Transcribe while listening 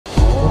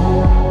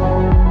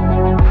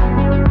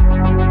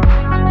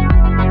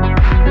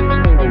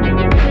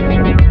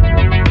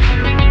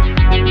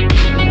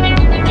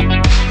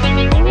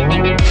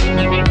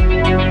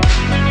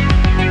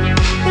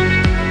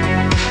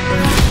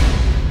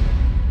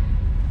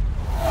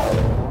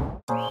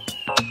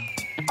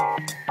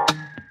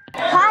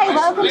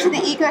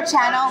Eco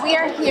Channel. We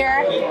are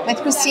here with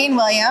Christine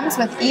Williams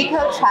with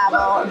Eco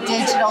Travel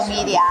Digital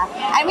Media.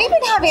 And we've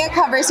been having a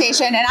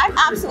conversation, and I'm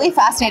absolutely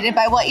fascinated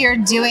by what you're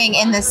doing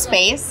in the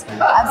space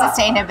of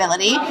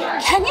sustainability.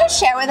 Can you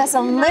share with us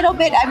a little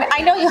bit? I mean,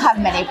 I know you have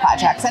many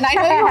projects, and I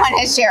know you want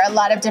to share a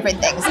lot of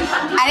different things.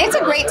 And it's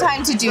a great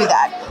time to do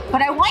that.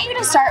 But I want you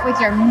to start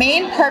with your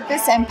main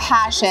purpose and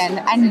passion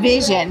and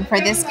vision for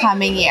this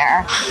coming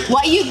year.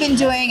 What you've been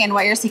doing and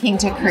what you're seeking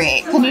to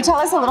create. Can you tell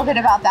us a little bit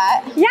about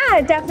that?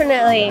 Yeah,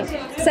 definitely.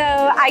 So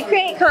I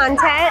create content,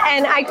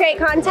 and I create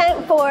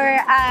content for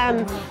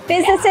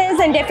businesses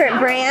and different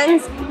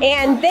brands.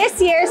 And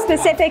this year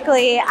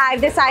specifically,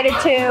 I've decided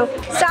to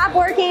stop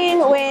working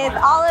with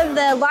all of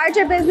the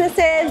larger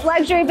businesses,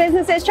 luxury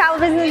businesses, travel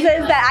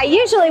businesses that I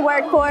usually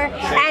work for,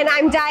 and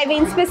I'm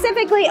diving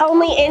specifically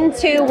only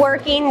into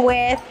working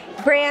with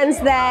brands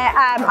that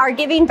are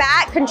giving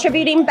back,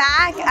 contributing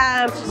back,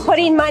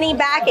 putting money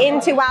back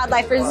into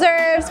wildlife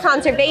reserves,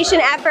 conservation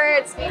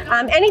efforts,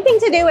 anything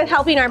to do with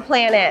helping our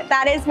planet.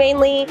 That is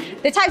mainly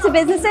the types of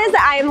businesses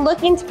that I am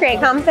looking to create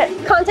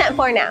content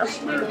for now.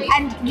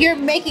 And you're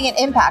making an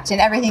impact in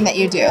everything that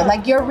you do.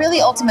 Like, you're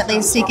really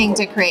ultimately seeking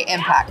to create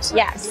impact.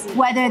 Yes.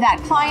 Whether that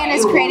client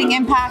is creating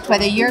impact,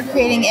 whether you're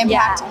creating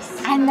impact,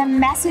 yes, and the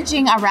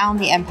messaging around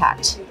the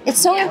impact. It's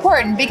so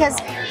important because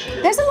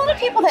there's a lot of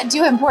people that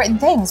do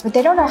important things, but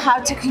they don't know how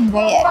to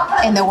convey it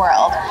in the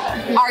world.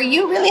 Are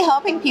you really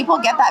helping people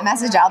get that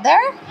message out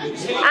there?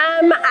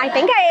 I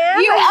think I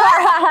am. You are.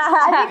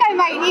 I think I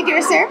might need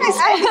your service.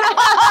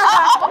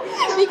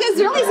 Because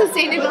really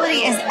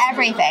sustainability is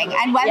everything.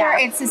 And whether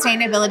it's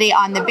sustainability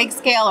on the big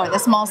scale or the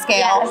small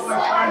scale,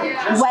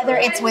 whether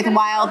it's with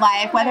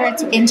wildlife, whether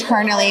it's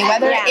internally,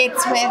 whether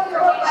it's with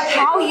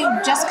how you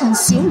just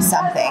consume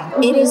something,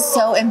 it is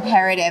so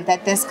imperative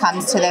that this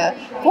comes to the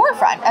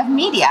forefront of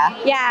media.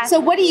 Yeah. So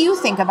what do you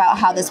think about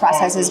how this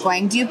process is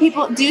going? Do you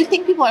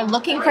think people are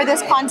looking for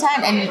this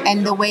content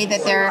and the way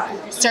that they're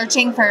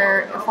searching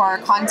for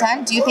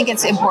content? Do you think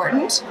it's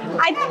important?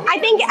 I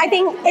think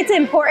it's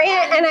important,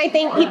 and I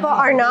think people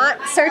are not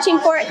searching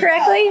for it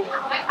correctly.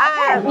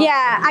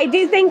 Yeah, I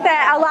do think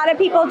that a lot of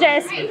people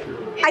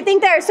I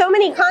think there are so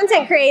many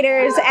content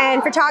creators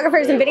and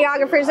photographers and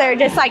videographers that are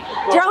just like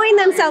throwing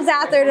themselves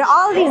out there to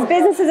all of these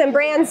businesses and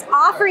brands,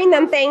 offering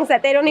them things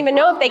that they don't even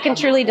know if they can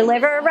truly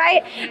deliver,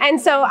 right? And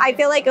so I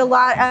feel like a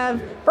lot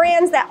of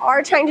brands that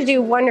are trying to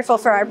do wonderful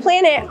for our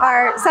planet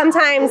are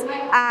sometimes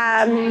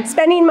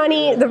spending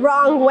money the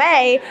wrong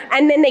way,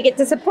 and then they get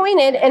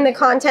disappointed in the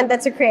content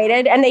that's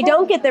created, and they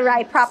don't get the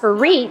right proper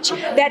reach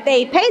that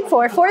they paid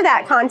for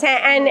that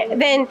content,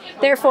 and then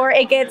therefore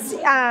it gets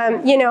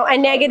a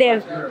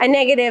negative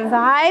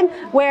vibe.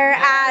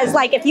 Whereas,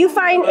 like, if you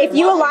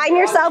align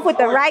yourself with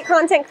the right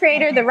content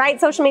creator, the right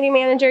social media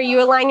manager,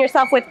 you align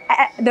yourself with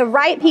the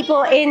right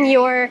people in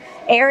your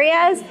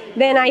areas,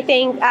 then I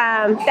think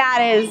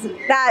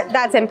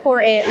that's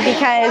important,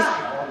 because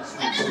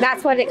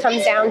that's what it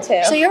comes down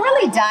to. So you're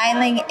really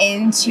dialing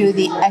into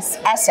the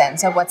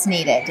essence of what's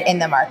needed in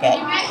the market.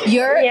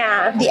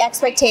 The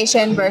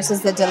expectation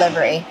versus the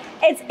delivery.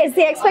 It's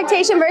the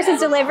expectation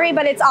versus delivery,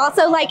 but it's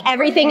also like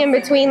everything in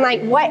between.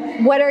 Like,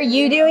 what are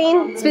you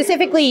doing,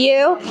 specifically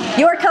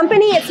your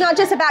company? It's not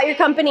just about your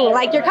company.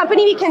 Like, your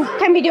company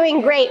can be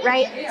doing great,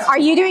 right? Are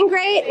you doing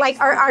great? Like,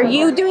 are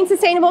you doing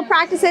sustainable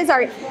practices?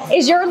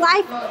 Is your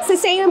life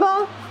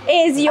sustainable? Mine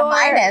is.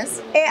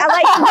 Right?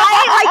 Like,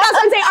 that's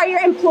what I'm saying. Are your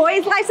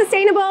employees' life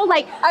sustainable?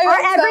 Like,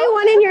 are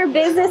everyone in your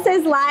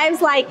business's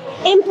lives like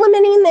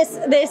implementing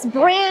this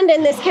brand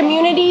and this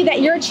community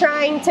that you're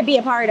trying to be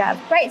a part of?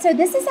 Right. So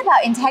this is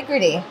about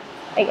integrity.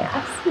 I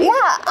guess. Yeah,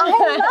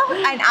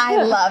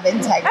 I love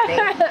integrity.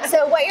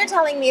 So what you're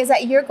telling me is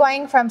that you're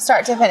going from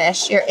start to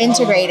finish, you're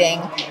integrating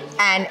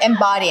and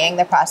embodying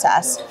the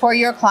process for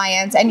your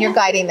clients, and you're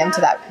guiding them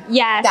to that.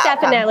 Yes,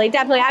 definitely.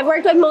 I've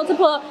worked with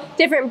multiple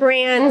different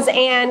brands,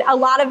 and a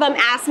lot of them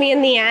ask me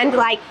in the end,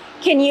 like,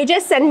 can you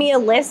just send me a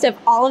list of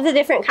all of the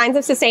different kinds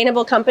of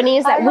sustainable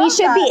companies that we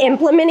should be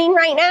implementing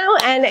right now?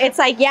 And it's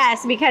like,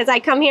 yes, because I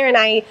come here and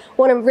I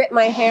want to rip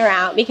my hair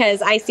out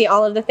because I see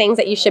all of the things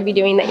that you should be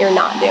doing that you're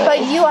not doing. But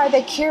you are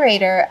the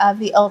curator of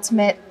the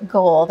ultimate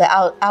goal. The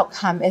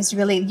outcome is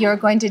really, you're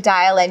going to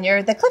dial in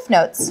the cliff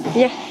notes.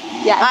 Yeah.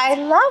 I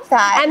love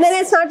that. And then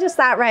it's not just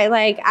that, right?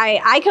 Like,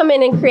 I come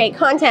in and create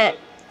content.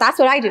 That's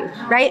what I do,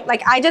 right?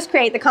 Like, I just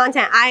create the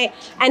content.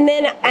 And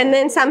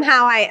then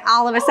somehow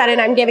all of a sudden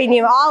I'm giving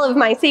you all of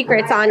my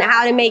secrets on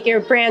how to make your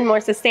brand more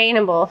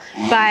sustainable.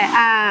 But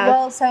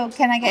well, so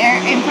can I get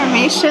your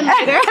information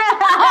later?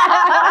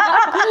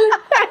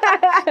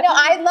 No,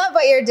 I love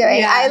what you're doing.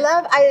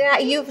 Yeah.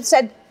 You've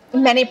said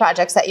many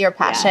projects that you're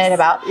passionate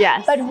about.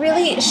 Yes. But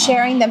really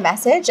sharing the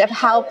message of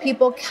how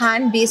people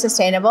can be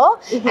sustainable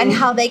and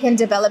how they can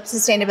develop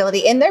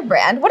sustainability in their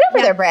brand, whatever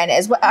their brand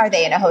is. Are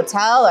they in a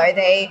hotel? Are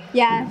they?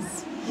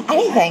 Yes.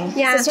 anything.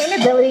 Yeah.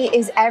 Sustainability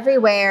is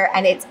everywhere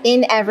and it's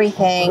in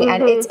everything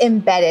and it's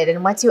embedded.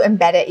 And once you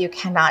embed it, you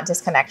cannot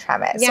disconnect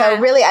from it. Yeah.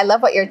 So really, I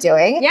love what you're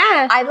doing.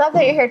 Yeah. I love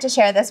that you're here to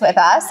share this with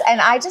us.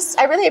 And I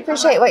really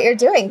appreciate what you're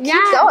doing. Keep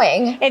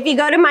going. If you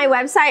go to my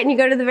website and you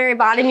go to the very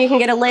bottom, you can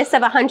get a list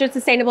of 100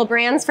 sustainable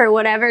brands for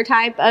whatever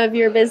type of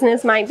your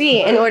business might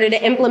be in order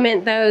to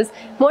implement those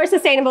more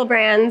sustainable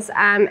brands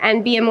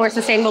and be a more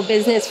sustainable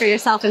business for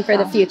yourself and for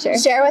the future.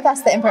 Share with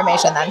us the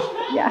information then.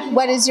 Yeah.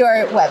 What is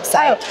your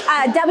website?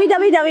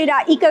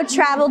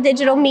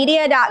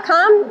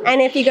 www.ecotraveldigitalmedia.com,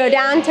 and if you go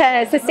down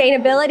to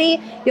sustainability,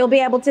 you'll be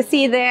able to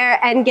see there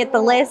and get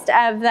the list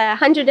of the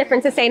 100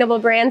 different sustainable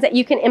brands that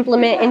you can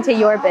implement into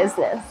your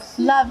business.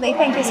 Lovely.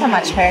 Thank you so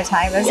much for your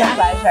time. It was a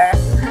pleasure.